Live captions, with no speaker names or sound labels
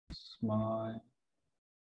my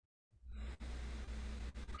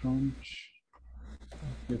crunch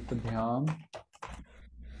yukta bhyam.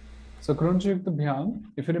 So crunch yukta bhyam,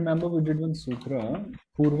 if you remember, we did one sutra,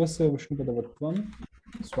 purvasya vishnupadatvam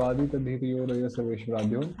swadita dhiriyoraya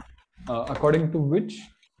sarveshwaradyo, according to which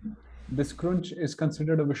this crunch is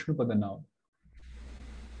considered a Vishnupada now.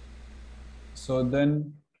 So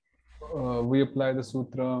then we apply the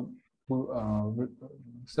sutra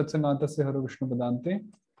Satsangatasya Haro Vishnupadante.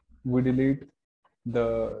 We delete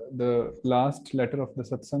the last letter of the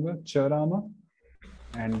Satsanga, Charama,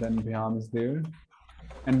 and then Bhyam is there.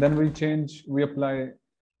 And then we apply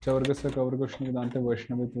Chavargasya Kavarga Vishnupadante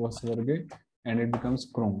Vaishnavit Vasavarge, and it becomes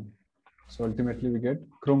Krum. So ultimately we get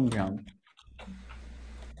Krum Bhyam.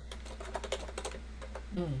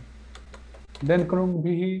 Then Krum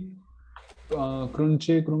Bhihi.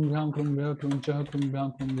 Krunche, Krunbhyam, Krumbhya, Krunchaha,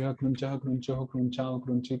 Krumbhyam, Krumbhya, Krunchaha, Krunchoho, Krunchao,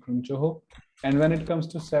 Krunchi, Krunchoho. And when it comes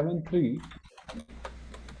to 7-3,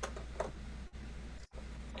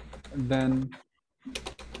 then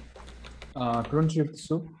Krunch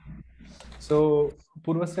Sup. So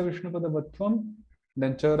Purvasya Vishnupada Vatvam,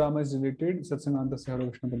 then Charama is deleted, Satsanganta Sahara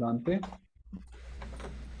Vishnupadante.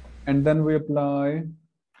 And then we apply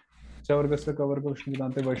Chavargasya Kavarga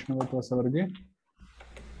Vishnupadante Vaishnavatva Savarge.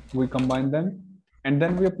 We combine them, and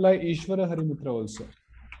then we apply Ishvara Harimitra also,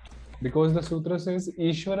 because the sutra says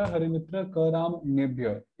Ishvara Harimitra Karam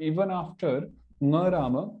Nebhya. Even after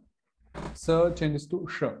Ngarama, Sa changes to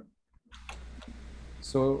Sha.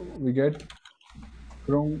 So we get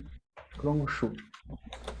Krung Shu,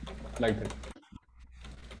 like that.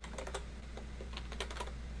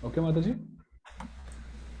 Okay, Mataji?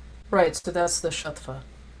 Right, so that's the Shatva.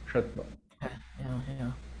 Shatva. Okay.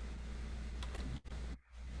 Yeah.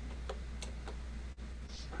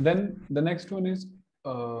 Then the next one is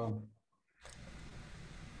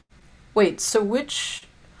wait, so which?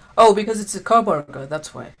 Oh, because it's a Kabarga,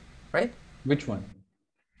 that's why, right? Which one?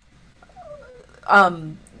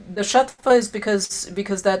 The Shatva is because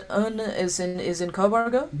that is in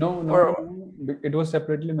Kabarga? No. It was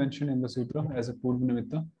separately mentioned in the sutra as a Purva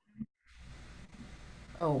Nimitta.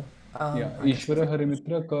 Oh. Yeah, Ishvara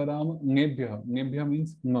Harimitra Karam Nebhya. Nebhya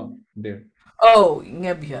means no there. Oh,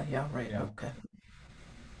 Nebhya, yeah, right. Yeah. Okay.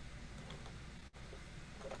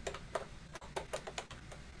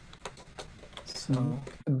 So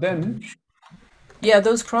then, yeah,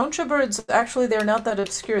 those Kroncha birds, actually, they're not that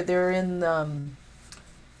obscure. They're in,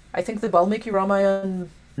 I think the Valmiki Ramayana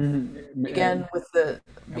began with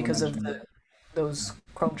because of those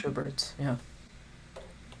Kroncha birds. Yeah.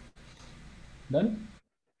 Done?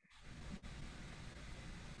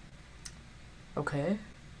 Okay.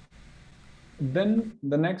 Then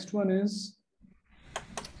the next one is,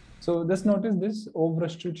 so just notice this,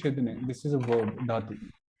 Ovrashtu Chedane. This is a verb, dhatu.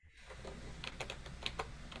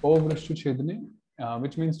 Ovrashtu Chedane,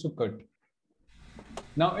 which means to cut.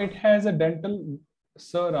 Now it has a dental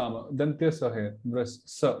sa rama, dantya sa here,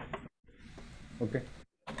 sa. Okay.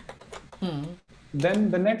 Then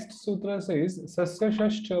the next sutra says, Sasya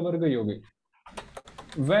Shash Chavarga Yogi.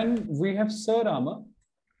 When we have sa rama,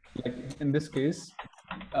 like in this case,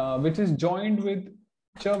 which is joined with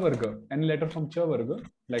Chavarga, any letter from Chavarga,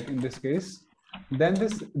 like in this case, then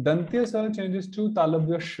this dantya sa changes to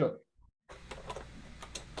talabya sh.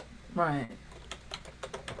 Right.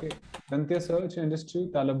 Okay. Dantya sa changes to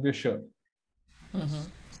talabya sh.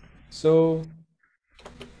 So,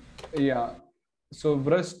 yeah. So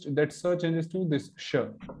vrasht, that sa changes to this sh.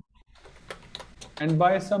 And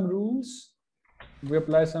by some rules, we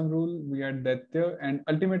apply some rule, we add daitya, and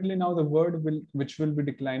ultimately now the word which will be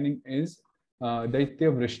declining is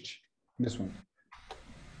daitya vrisht, this one.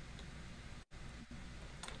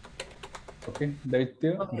 Okay,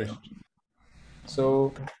 daitya vrisht.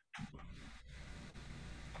 So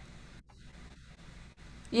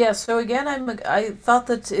yeah, so again, I thought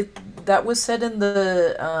that was said in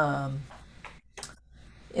the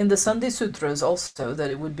Sandhi Sutras also,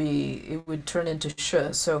 that it would turn into sh.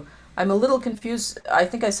 So I'm a little confused. I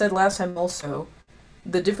think I said last time also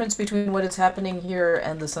the difference between what is happening here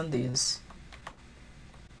and the Sandhis.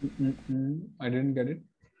 I didn't get it.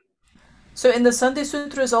 So in the Sandhi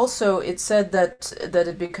Sutras also, it said that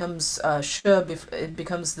it becomes sh. It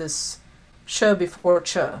becomes this sh before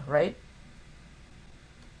ch, right?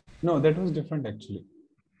 No, that was different actually.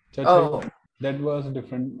 Oh, that was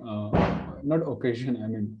different. Not occasion. I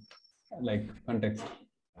mean, like context.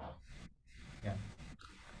 Yeah.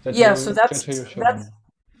 Yeah.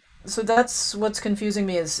 So that's what's confusing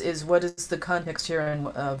me is what is the context here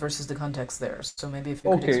and versus the context there. So maybe if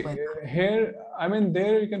you could explain. Here, I mean,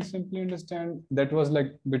 there you can simply understand that was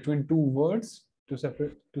like between two words, Two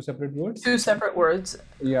separate words. Two separate words.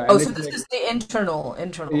 Yeah. Oh, And so it's this like, is the internal.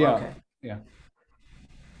 yeah, Okay. yeah.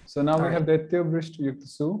 So now All we right. have Daitya Vrishta Yukta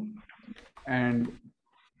Su, and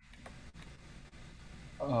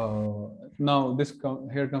now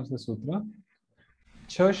here comes the sutra.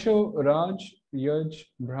 Chasho Raj Yaj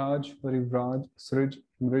Braj Parivraj Srij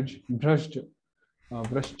Mrij Bhraj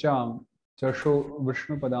Vrashcham Chasho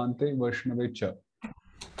Vishnu Padante Vaishnave Cha.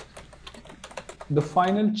 The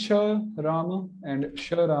final Cha Rama and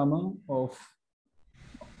Sha Rama of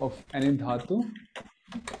any dhatu,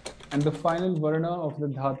 and the final varna of the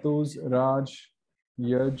dhatus Raj,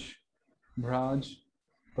 Yaj, Bhraj,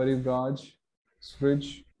 Parivraj,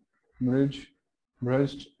 Srij, Mrij,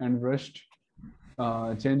 Bhrasht, and Vrasht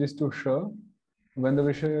changes to Sha when the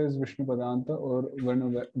Vishaya is Vishnu Padanta or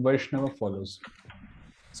when Vaishnava follows.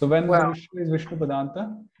 So when the Vishaya is Vishnu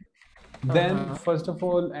Padanta, then first of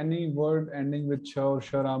all, any word ending with Cha or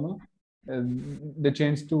Sharama, they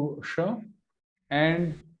change to Sha,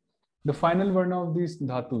 and the final varna of these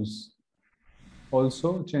dhatus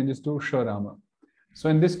also changes to Sharama. So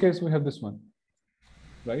in this case, we have this one,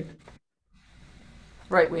 right?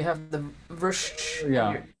 Right, we have the Vrsh.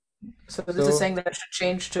 Yeah. So this is saying that it should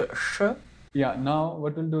change to Sh? Yeah, now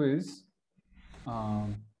what we'll do is,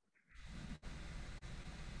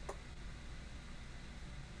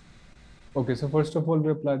 okay, so first of all,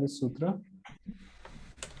 we apply this sutra.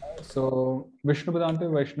 So Vishnu Padante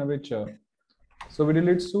Vaishnave Cha. So we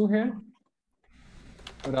delete Su here.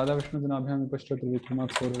 Radha Vishnu Danabhyam Vipashtra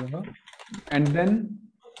Trivikramak Soraha. And then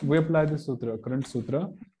we apply the sutra, current sutra.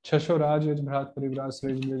 Chasho Raj Yaj Bharat Parivraj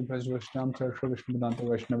Srij Yaj Bhraj Vashnam Chasho Vishnu Padante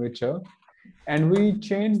Vaishnave Cha. And we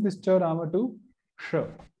change this Cha Rama to Sh.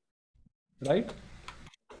 Right?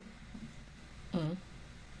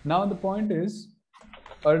 Now the point is,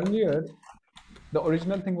 earlier, the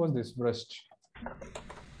original thing was this, Vrasht.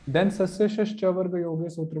 Then Sasya Shash Cha Varga Yoga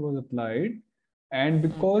Sutra was applied. And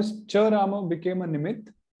because Cha Rama became a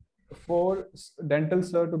nimit for dental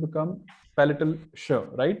Sir to become palatal Sh,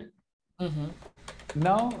 right?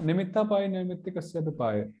 Now, Nimitta Pai Nimittikasya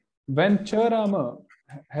Pai. When Cha Rama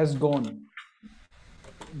has gone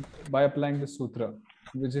by applying the sutra,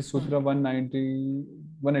 which is Sutra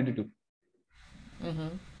 182.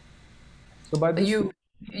 So by this, you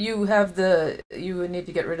need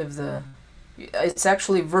to get rid of the. It's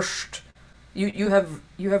actually Vrsht. You have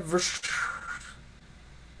Vrsht.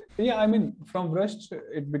 Yeah, I mean from Vrasht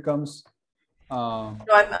it becomes. No,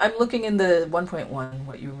 I'm looking in the 1.1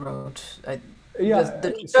 what you wrote. Yeah,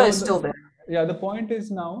 the Cha is still there. Yeah, the point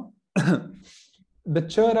is now the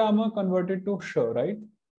Cha Rama converted to Sh, right?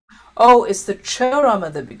 Oh, it's the Cha Rama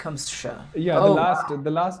that becomes Sha. Yeah,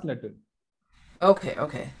 the last letter.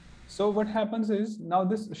 Okay. So what happens is now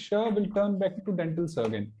this Sh will turn back to dental Sa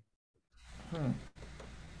again.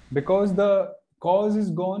 Because the cause is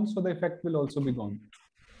gone, so the effect will also be gone.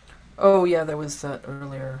 Oh yeah, there was that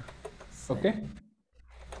earlier thing. Okay.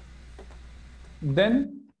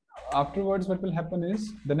 Then afterwards what will happen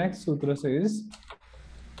is the next sutra says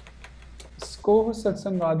Skoh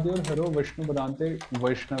Satsangadyor Haro Vishnu Padante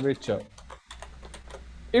Vaishnave Cha.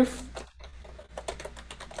 If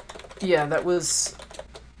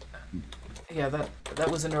that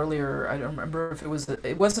was an earlier. I don't remember if it was.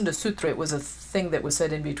 It wasn't a sutra. It was a thing that was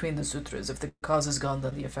said in between the sutras. If the cause is gone,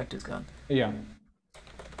 then the effect is gone. Yeah.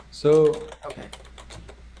 So okay.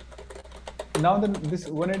 Now that this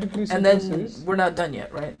 183 and then we're not done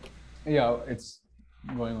yet, right? Yeah, it's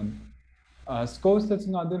going on.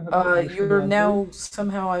 You're now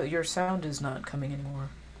somehow your sound is not coming anymore.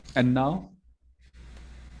 And now?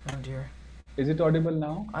 Oh dear. Is it audible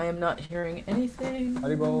now? I am not hearing anything.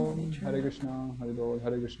 Haribol, Hare Krishna, Haribol,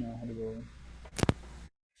 Hare Krishna, Haribol.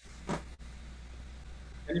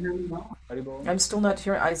 Can you hear me now? Haribol. I'm still not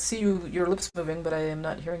hearing. I see your lips moving, but I am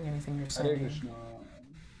not hearing anything you're saying. Hare Krishna.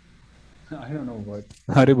 I don't know what.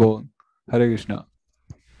 Haribol, Hare Krishna.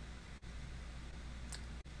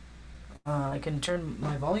 I can turn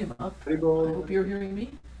my volume up. Haribol. I hope you're hearing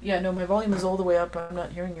me. Yeah, no, my volume is all the way up. I'm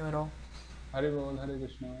not hearing you at all. Haribol, Hare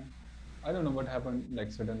Krishna. I don't know what happened,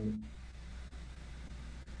 like suddenly.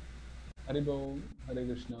 Haribol, Hare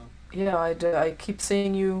Krishna. Yeah, I keep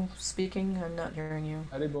seeing you speaking. I'm not hearing you.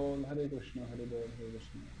 Haribol, Hare Krishna, Haribol, Hare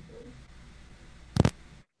Krishna.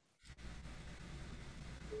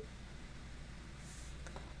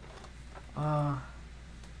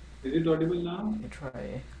 Is it audible now? Let me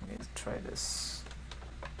try this.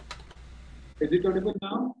 Is it audible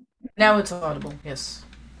now? Now it's audible, yes.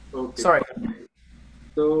 Okay. Sorry.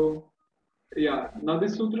 So, yeah, now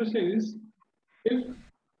this sutra says, if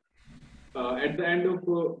at the end of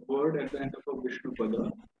a word, at the end of a Vishnu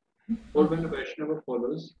Pada, or when a Vaishnava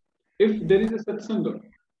follows, if there is a satsanga,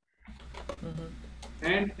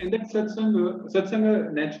 and in that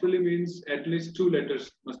satsanga naturally means at least two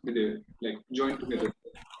letters must be there, like joined together.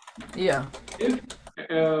 Yeah. If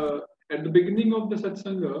at the beginning of the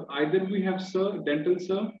satsanga either we have sir, dental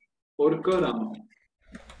sir, or karama,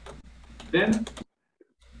 then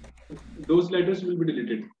those letters will be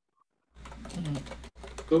deleted.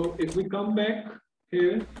 So if we come back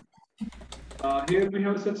here, here we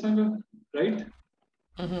have satsanga, right?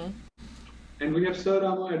 And we have sir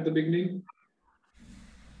rama at the beginning,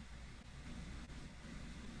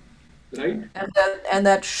 right? And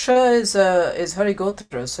that sh is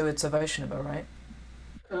Harigotra, so it's a Vaishnava, right?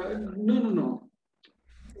 No.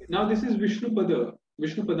 Now this is Vishnu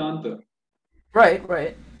Padanta.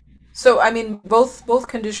 Right. So I mean, both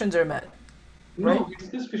conditions are met. No, Right? it's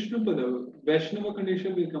this Vishnu Pada. Vaishnava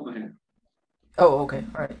condition will come ahead. Oh, okay,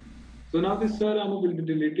 all right. So now this sir rama will be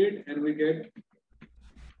deleted, and we get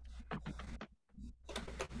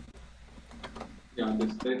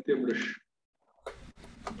this Daitya Brush.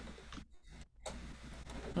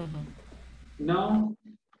 Now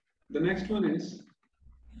the next one is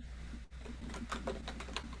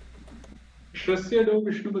Shrasya do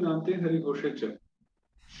Vishnu Padante Hari Ghoshacha.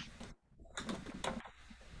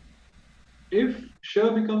 If Sh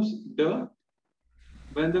becomes Da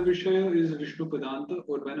when the Vishaya is Vishnu Padanta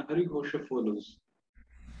or when a Hari Ghosha follows.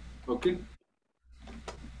 Okay?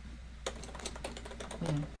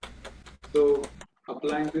 So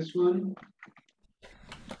applying this one.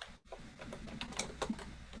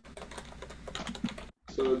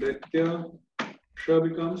 So Daitya Sh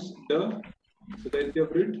becomes Da. So Daitya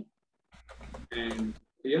Brit. And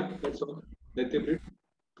yeah, that's all. Daitya Brit.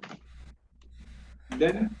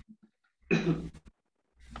 Then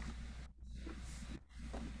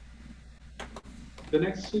the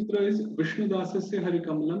next sutra is Vishnu Dasasya Hari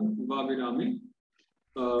Kamalam Vavirami.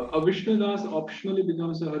 A Vishnu Das optionally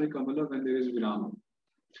becomes a Hari Kamala when there is Virama.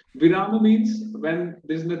 Virama means when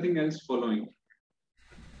there is nothing else following.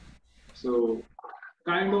 So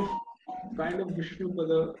kind of Vishnu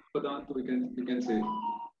Padant we can say.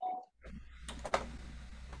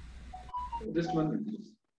 Just 1 minute, please.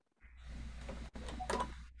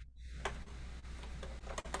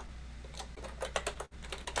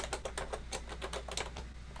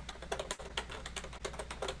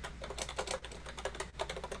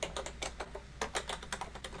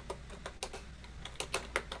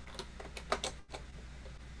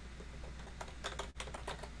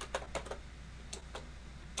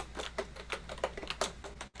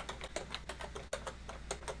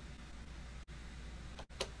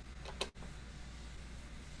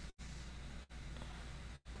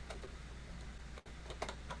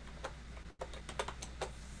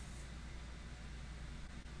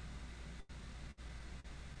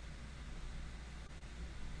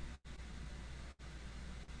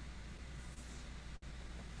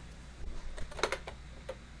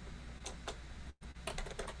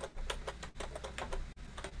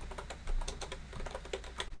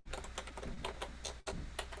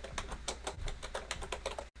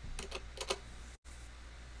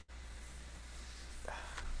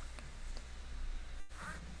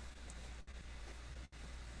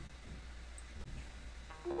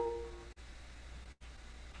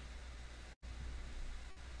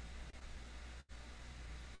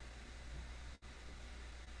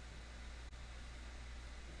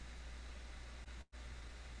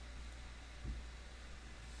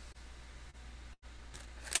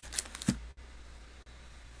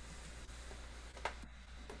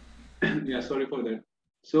 Yeah, sorry for that.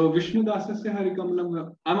 So Vishnu Dasasya Hari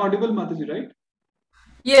Kamalam. I'm audible, Mataji, right?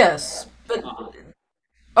 Yes, but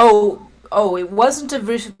it wasn't a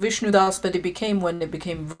Vishnu Das, but it became when it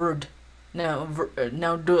became Vrud.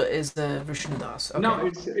 Now Du is the Vishnu Das. Okay. Now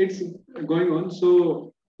it's going on.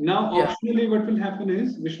 So now Yeah. optionally what will happen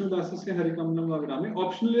is Vishnu Dasasya Hari Kamalam Vavirami.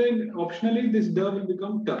 Optionally this Da will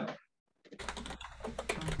become Ta.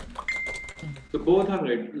 So both are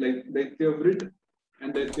right, like Daitya Vrit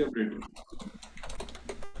and Daitya Vrit.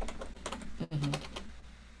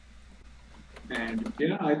 And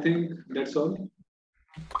yeah, I think that's all.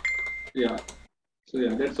 Yeah. So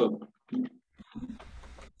yeah, that's all.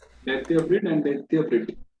 Daitya Vrit and Daitya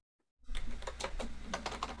Vrit.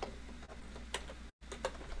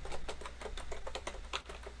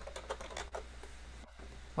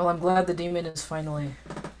 Well, I'm glad the demon is finally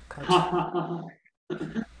cut.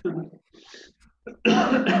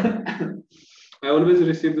 I always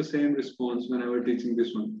receive the same response whenever teaching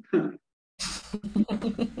this one.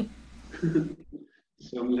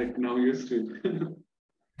 So I'm like now used to it.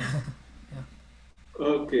 Yeah.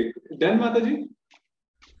 Okay. Done, Mataji?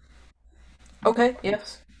 Okay,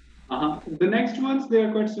 yes. The next ones, they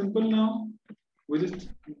are quite simple now. We just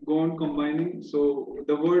go on combining. So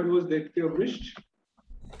the word was Daitya Vrishch.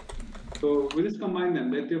 So we just combine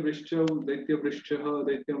them. Daitya Vrishchav, Daitya Vrishchaha,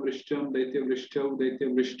 Daitya Vrishcham, Daitya Vrishchav, Daitya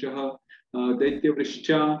Vrishchaha, Daitya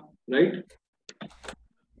Vrishcha, right?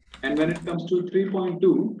 And when it comes to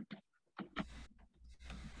 3.2,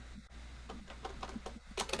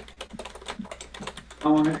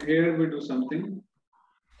 here we do something.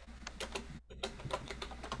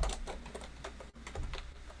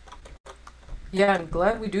 Yeah, I'm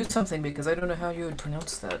glad we do something because I don't know how you would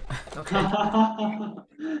pronounce that. Okay.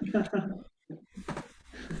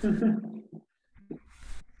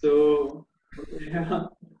 So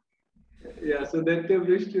yeah. So Daitya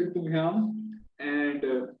Vrish Yuktubhyam and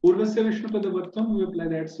Purvasya Vishnupada we apply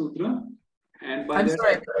that sutra. And by I'm that,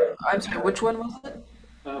 sorry, which one was it?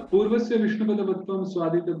 Purvasya Vishnupada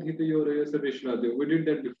Swadita Bhita Sarveshradyo. We did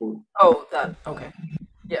that before. Oh, that. Okay.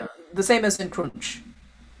 Yeah, the same as in Crunch.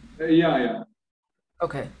 Yeah.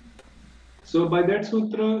 Okay. So by that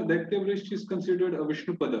sutra, Daitya Vrish is considered a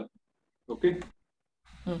Vishnupada. Okay.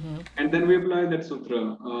 And then we apply that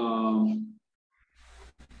sutra.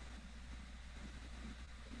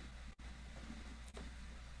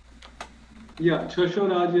 Yeah, Chasho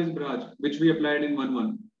Raj is Braj, which we applied in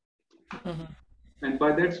 1-1. And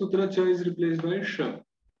by that sutra, Cha is replaced by Sha,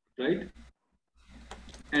 right?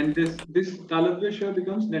 And this Talatva Sha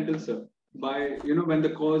becomes dental Sa. By, when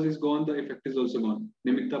the cause is gone, the effect is also gone.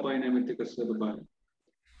 Nimitta Pai Naimittika Sa.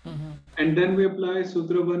 And then we apply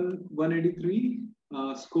Sutra 183,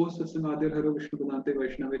 Sko Satsangadir Haro Vishnu Padante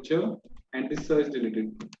Vaishnava Cha, and this Sa is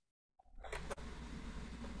deleted.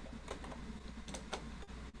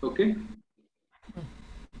 Okay?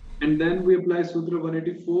 And then we apply Sutra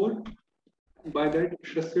 184. By that,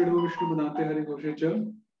 Shasya Vishnu Padante Hari Ghosha Cha.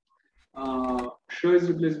 Sha is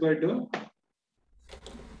replaced by Da.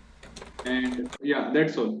 And yeah,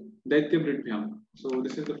 that's all. Daitya Britbhyam. So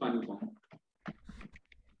this is the final form.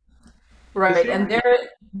 Right, and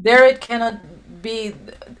there it cannot be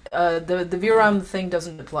the Viram thing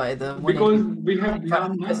doesn't apply. Because we have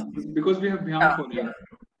Bhyam for him.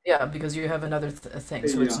 Yeah, because you have another thing,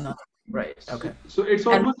 so it's not right. Okay. So it's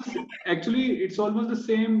almost it's almost the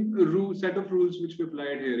same set of rules which we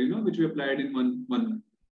applied here, which we applied in one.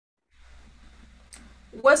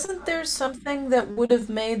 Wasn't there something that would have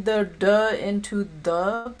made the duh into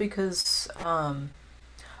the? Because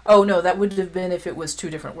oh no, that would have been if it was two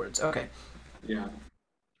different words. Okay. Yeah.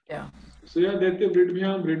 Yeah. So yeah, Daitya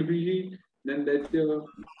Britbhyam, Britbhihi, then Daitya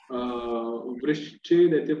Vrishche,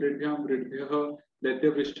 Daitya Britbhyam, Britbhyaha,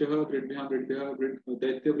 Daitya Vrishchaha, Britbhyam, Britbhyaha,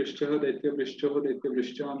 Daitya Vrishchaha, Daitya Vrishchaho, Daitya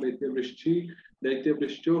Vrishcham, Daitya Vrishchi, Daitya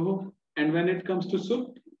Vrishchoho. And when it comes to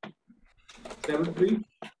Sup, 7-3.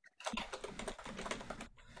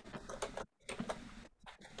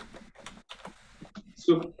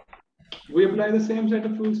 So we apply the same set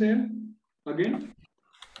of rules here again,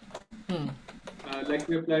 like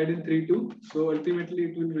we applied in 3-2. So ultimately,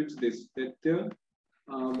 it will reach this Daitya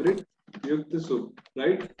Vrit Yukta Sup,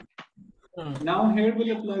 right? Now here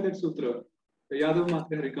we'll apply that sutra, Yadav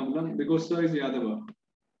Matra Harikamalam, because Sa is Yadava,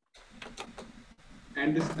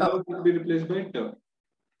 and this Da will be replaced by Ta.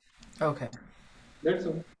 Okay. That's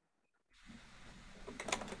all.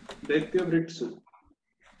 Daitya Vrit Sup.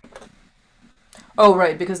 Oh,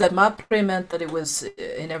 right, because that matre meant that it was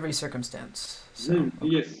in every circumstance. So,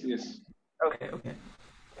 okay. Yes. Okay.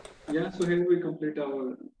 Yeah, so here we complete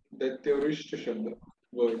our Daitya Vrishcha Shabda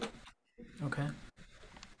word. Okay.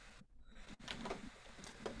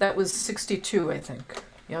 That was 62, I think.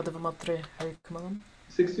 Yadava Matre Harikamalam?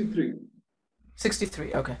 63.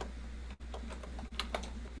 63, okay.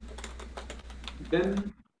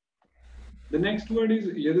 Then the next word is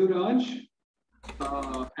Yaduraj,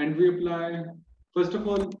 and we apply, first of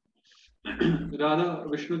all, Radha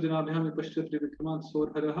Vishnu Janabhyam Vipashchatri Vikramat Sor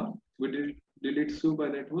Haraha. We delete Su by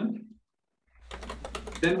that one.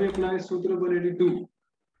 Then we apply Sutra 182.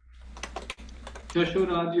 Chasho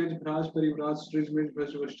Raj Braj Parivraj Srijmit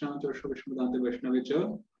Vrajvashchan Chasho Vishmadante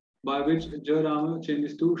Vaishnavicha, by which Jarama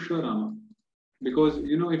changes to Sharama. Because,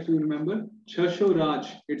 if you remember, Chasho Raj,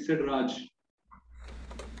 it said Raj.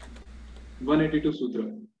 182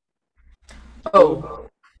 Sutra. Oh.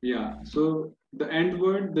 Yeah, so the end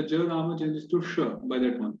word, the Jarama changes to Sh by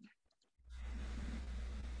that one.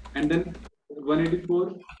 And then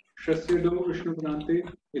 184, Shasya Do Vishnu Prante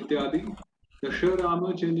Ityadi. The Sh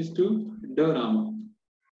Rama changes to Da Rama,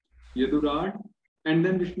 Yadurat, and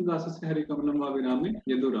then Vishnu Dasasya Hari Kamalam Vavirame,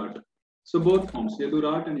 Yadurat. So both forms,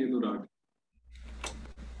 Yadurat and Yadurat.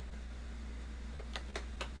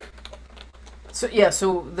 So yeah,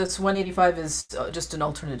 so this 185 is just an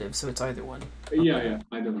alternative, so it's either one. Yeah,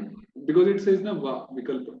 either one. Because it says na va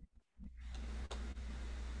vikalpa.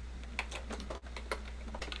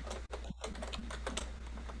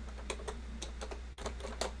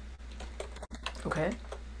 Okay.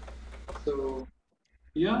 So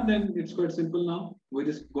yeah, then it's quite simple now. We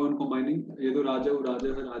just go on combining. Yedo Raja,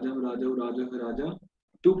 Raja, Raja, Raja, Raja, Raja.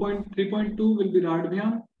 2.3.2 will be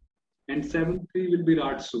Radhyam and 7.3 will be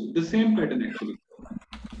Radsu. The same pattern actually.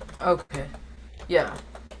 Okay. Yeah.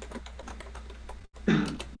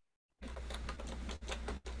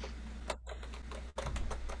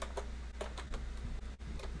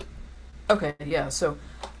 Okay, yeah. So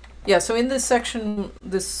in this section,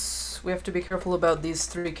 we have to be careful about these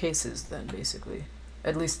three cases then, basically.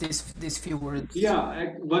 At least these few words.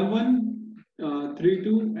 Yeah, 1.1,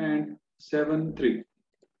 3.2 and 7.3.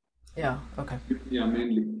 Yeah, okay. Yeah,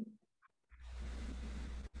 mainly.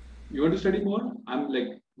 You want to study more? I'm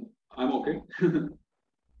okay.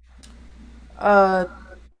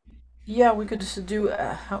 Yeah, we could just do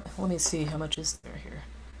let me see how much is there here.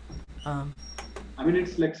 I mean,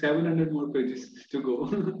 it's like 700 more pages to go.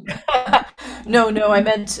 No, I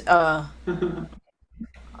meant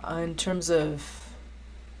in terms of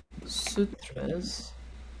sutras.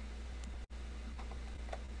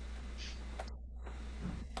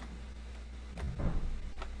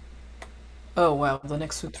 Oh wow, the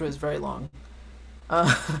next sutra is very long.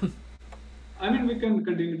 I mean, we can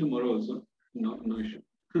continue tomorrow also. No issue.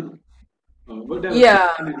 But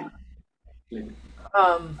Yeah. like,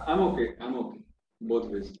 I'm okay.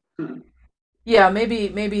 Both ways. Yeah, maybe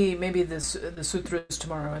the sutras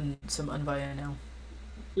tomorrow and some Anvaya now.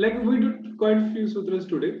 Like we did quite a few sutras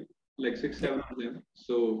today, like 6, 7 of them.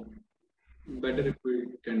 So better if we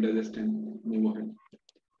can digest and move ahead.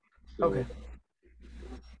 So, Okay.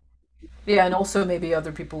 Yeah, and also maybe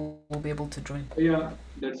other people will be able to join. yeah,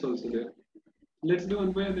 that's also there. Let's do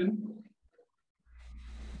Anvaya then.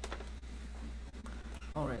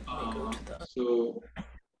 All right, let me go to that. So,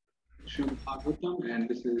 Srimad Bhagavatam, and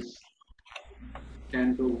this is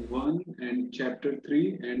Canto 1 and Chapter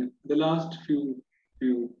 3, and the last few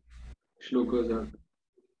shlokas are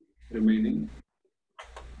remaining.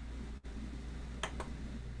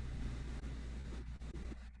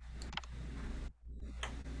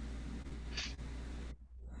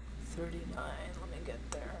 Let me get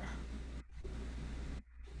there.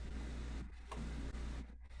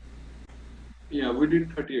 Yeah, we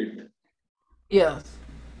did 38. Yes.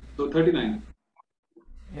 So 39.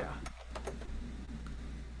 Yeah.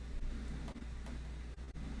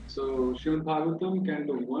 So Srimad Bhagavatam,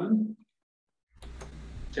 Canto 1,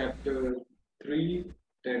 Chapter 3,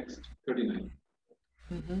 Text 39.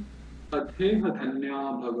 Adheha dhanya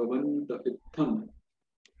bhagavanta itham.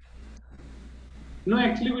 No,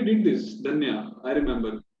 actually we did this, dhanya, I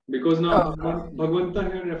remember. Because now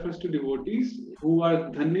Bhagavanta here refers to devotees who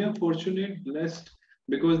are dhanya, fortunate, blessed,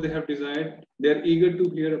 because they have desired, they are eager to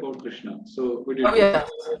hear about Krishna. So we did Oh this. yeah.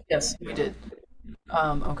 Yes, we did.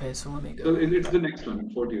 Okay, so let me go. So it's the next one,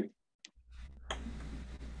 40th.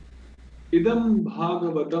 Idam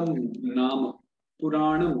bhagavatam nama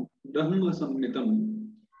puranam brahma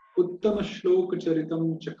sammitam uttama shloka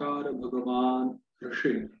charitam chakara bhagavan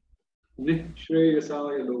rishi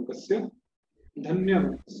nishreyasaya lokasya धन्यम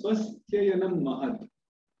स्वस्त्ययनम महत्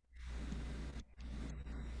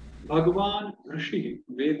भगवान ऋषि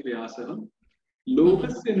वेद व्यासः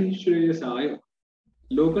लोकस्य निश्रेयसाय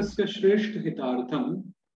लोकस्य श्रेष्ठ हितार्थम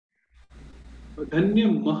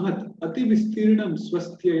धन्यम महत् अति विस्तीर्णम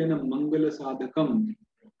स्वस्त्ययनम मंगल साधकम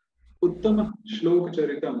उत्तम श्लोक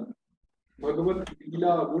चरितम भगवत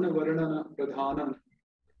लीला गुण वर्णन प्रधानम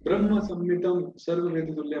ब्रह्म संमितम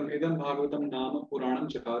सर्ववेद तुल्यम इदं भागवतम नाम पुराणम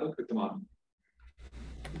चकार कृतवान्.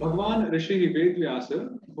 Bhagwan Rishi Ved Vyasa,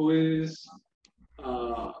 who is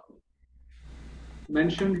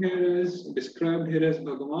mentioned here as, described here as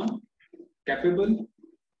Bhagavan, capable.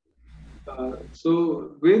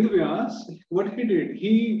 So Ved Vyas, what he did,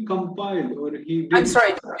 he compiled or he did. I'm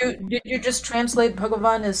sorry, did you just translate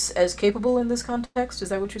Bhagavan as capable in this context? Is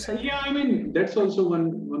that what you said? Yeah, I mean, that's also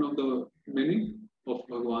one of the meaning of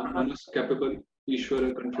Bhagavan. One is capable,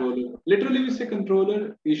 Ishvara, controller. Literally, we say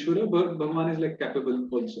controller, Ishvara, but Bhagavan is like capable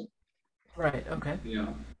also. Right, okay.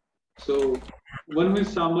 Yeah. So, one who is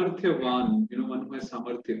Samarthyavan, one who has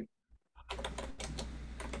Samarthya.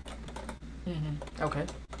 Okay.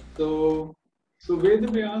 So Veda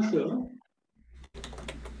Vyasa,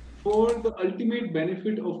 for the ultimate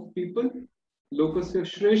benefit of people, Lokasya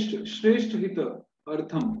Shresht Hita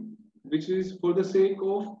Artham, which is for the sake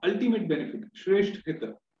of ultimate benefit, Shresht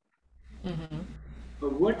Hita.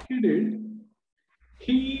 What he did,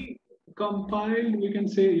 he compiled, we can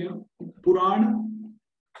say, yeah, Purana,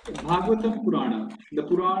 Bhagavatam Purana. The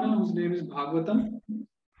Purana, whose name is Bhagavatam,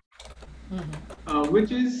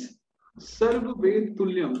 which is Sarva Ved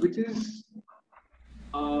Tulyam,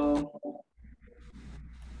 uh,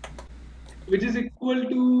 which is equal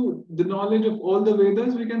to the knowledge of all the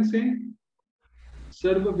Vedas, we can say.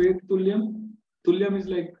 Sarva Ved Tulyam. Tulyam is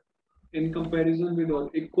like in comparison with or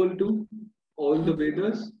equal to all the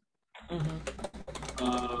Vedas.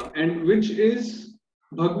 And which is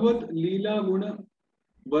Bhagavad Leela Guna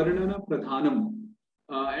Varnana Pradhanam,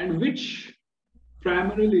 and which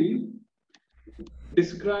primarily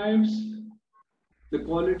describes the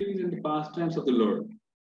qualities and the pastimes of the Lord.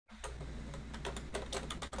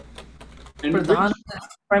 And Pradhan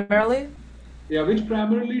primarily? Yeah, which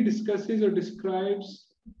primarily discusses or describes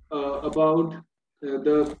about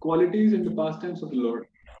the qualities and the pastimes of the Lord.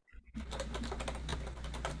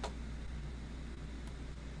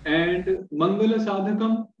 And Mangala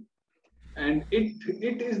Sadhakam, and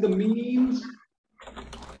it is the means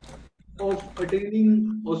of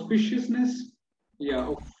attaining auspiciousness,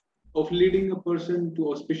 of leading a person to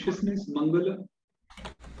auspiciousness, Mangala.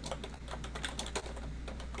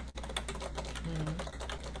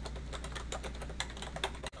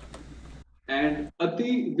 And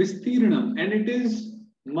Ati Vistirnam, and it is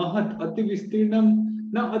Mahat, Ati Vistirnam.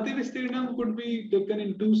 Now, Ati Vistirnam could be taken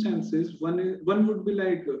in two senses. One would be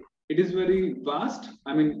like it is very vast.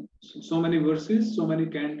 I mean, so many verses, so many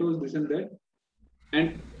cantos, this and that.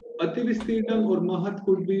 And Ati Vistirnam or Mahat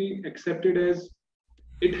could be accepted as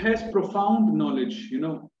it has profound knowledge,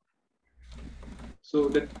 So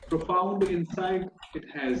that profound insight it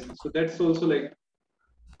has. So that's also like,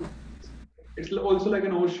 it's also like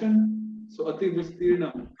an ocean. So Ati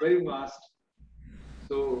Vistirnam, very vast.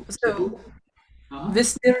 So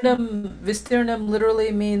Vistirnam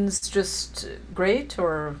literally means just great,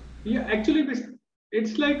 or? Yeah, actually,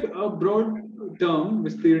 it's like a broad term,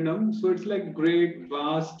 Vistirnam. So it's like great,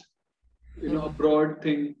 vast, a broad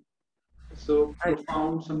thing. So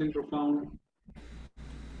profound, something profound.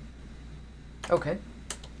 Okay.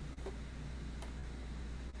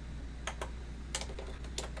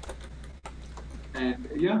 And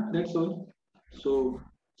yeah, that's all. So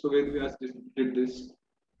Vedvyas did this,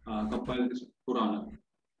 compiled this Purana.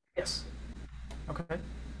 Yes. Okay.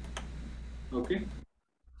 Okay.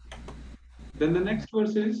 Then the next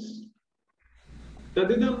verse is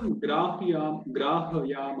Tadidam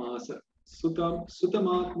grahayamasa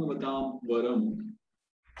sutamatmavatam varam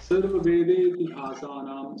sarva vedeti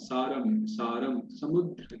hasanam saram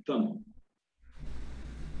samudritam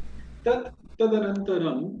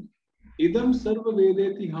tadanantaram idam sarva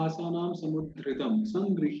vedeti hasanam samudritam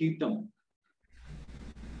sangrihitam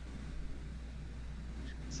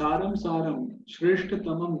saram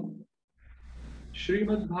shreshtatamam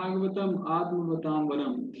Srimad Bhagavatam Atmavatam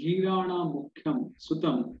Varam Dhirana Mukhyam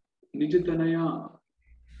Sutam Nijatanaya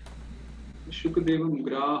Shukadevam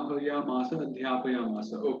Grahayamasa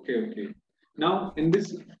Adhyapayamasa. Okay. Now, in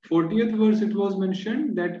this 40th verse, it was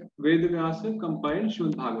mentioned that Vedavyasa compiled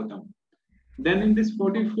Srimad Bhagavatam. Then in this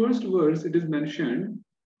 41st verse, it is mentioned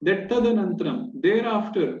that Tadanantram,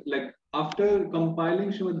 thereafter, like after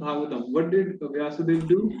compiling Srimad Bhagavatam, what did Vyasadeva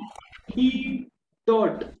do? He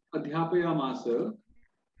taught Adhyapayamasa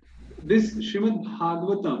this Srimad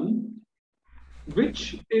Bhagavatam,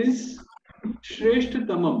 which is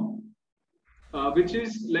Shreshtatamam, which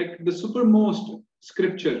is like the supermost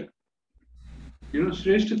scripture.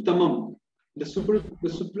 Shreshtatamam, the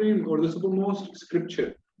supreme or the supermost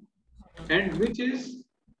scripture, and which is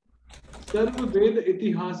Sarva Veda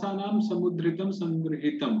Itihasanam Samudritam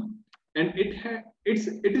Sangrihitam, and it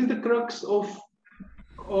is the crux of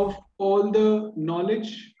all the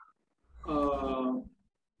knowledge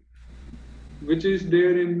which is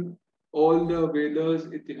there in all the Vedas,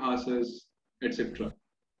 Itihasas, etc.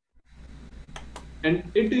 And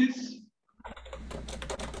it is,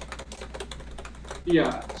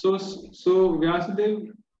 so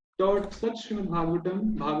Vyasadeva taught such Srimad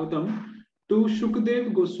Bhagavatam to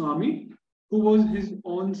Shukadev Goswami, who was his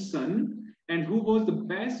own son and who was the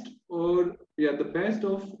best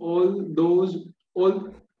of all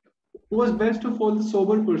the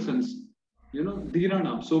sober persons,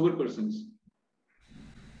 Dhiranam, sober persons.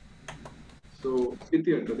 So,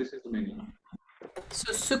 Ityartha, this is the meaning.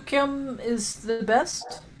 So, Sukyam is the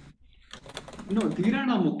best? No,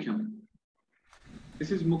 Dhirana Mukhyam.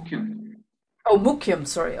 This is Mukhyam. Oh, Mukhyam,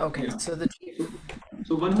 sorry. Okay, yeah.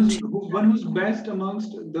 So one who's best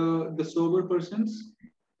amongst the sober persons.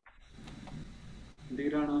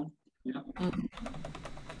 Dhirana, yeah.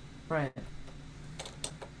 Right.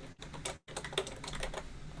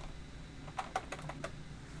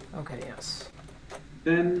 Okay,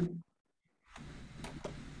 Then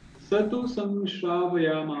Satu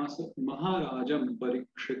Samshravayamasa Maharajam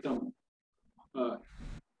Parikshitam.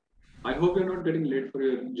 I hope you're not getting late for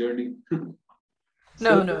your journey.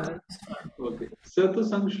 No, no. Okay. Satu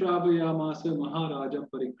Samshravayamasa Maharajam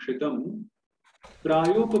Parikshitam.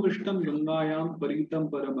 Prayopavishtam Gangayam Paritam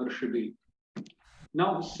Paramarshibhi.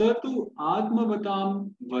 Now, Satu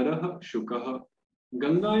Atmavatam Varah Shukah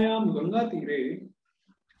Gangayam Gangatire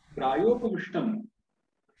Prayopavishtam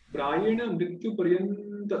Prayena Mrityu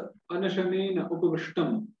Paryanta Anashanena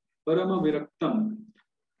Upavishtam Parama Viraktam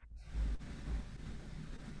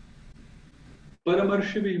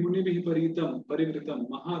Paramarshibhi Munibihi Paritam Parivritam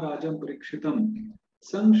Maharajam Parikshitam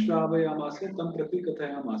Samshravayamasa Tam Prati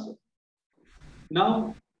Kathayamasa.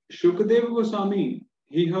 Now, Shukadeva Goswami,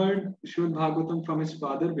 he heard Srimad Bhagavatam from his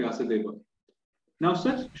father Vyasadeva. Now,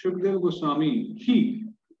 such Shukadeva Goswami, he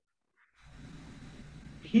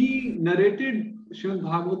narrated Srimad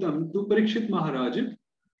Bhagavatam to Parikshit Maharaj,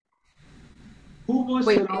 who was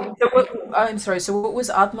surrounded. I'm sorry. So, what was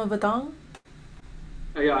Atmavadang?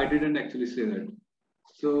 Yeah, I didn't actually say that.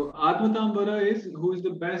 So, Atmatam is who is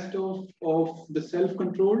the best of the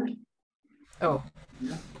self-controlled. Oh.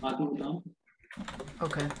 Yeah, Atmatam.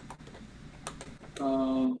 Okay.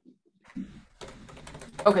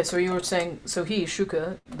 Okay, so you were saying, so he,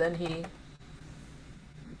 Shuka, then he...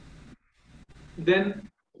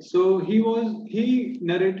 So he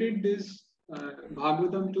narrated this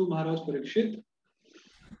Bhagavatam to Maharaj Parikshit,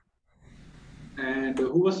 and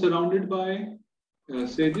who was surrounded by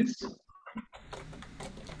sages,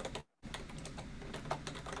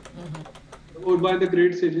 or by the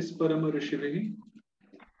great sages, Parama Rishivehi,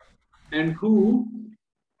 and who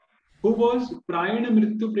was Prayana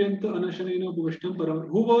Mrityu Priyanta Anashanena Upavishtam Parama,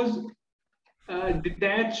 who was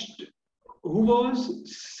detached, who was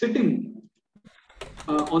sitting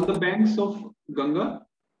on the banks of Ganga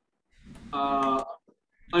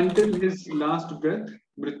until his last breath,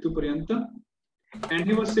 Mrityu Paryanta, and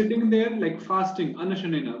he was sitting there like fasting,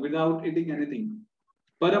 Anashanena, without eating anything.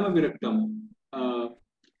 Parama Viraktam.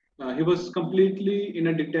 He was completely in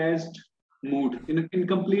a detached mood, in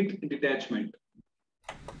complete detachment.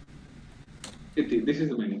 This is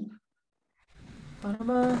the meaning.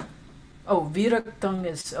 Parama. Oh, Viraktam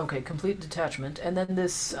is, okay, complete detachment. And then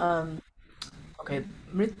this, okay,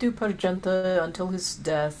 Mrityu Parjanta until his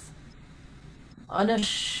death.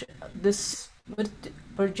 This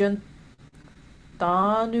Mrityu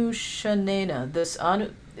Parjantanushanena. This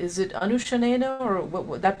is it Anushanena or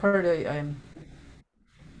what that part I'm.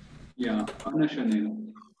 Yeah, Anashanena.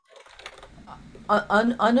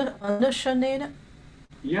 Anushanena?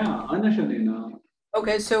 Yeah, Anashanena.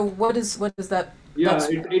 Okay, so what is that? Yeah,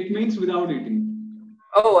 it means without eating.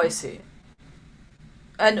 Oh, I see.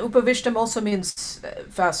 And Upavishtam also means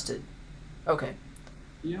fasted. Okay.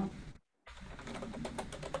 Yeah.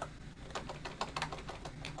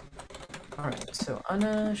 Alright, so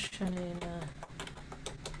Anashanena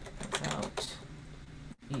without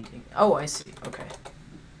eating. Oh, I see. Okay.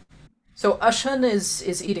 So Ashan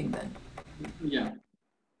is eating then? Yeah.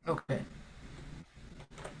 Okay.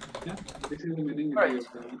 Yeah, this is the meaning. Alright.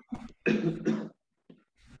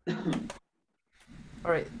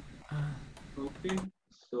 Alright. Okay,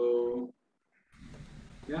 so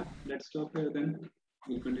yeah, let's stop here then.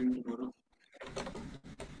 We'll continue tomorrow.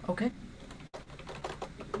 Okay.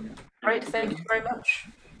 Yeah. Alright, thank you very much.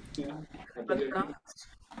 Yeah. Happy journey.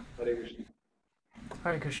 Hare Krishna.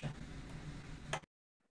 Hare Krishna.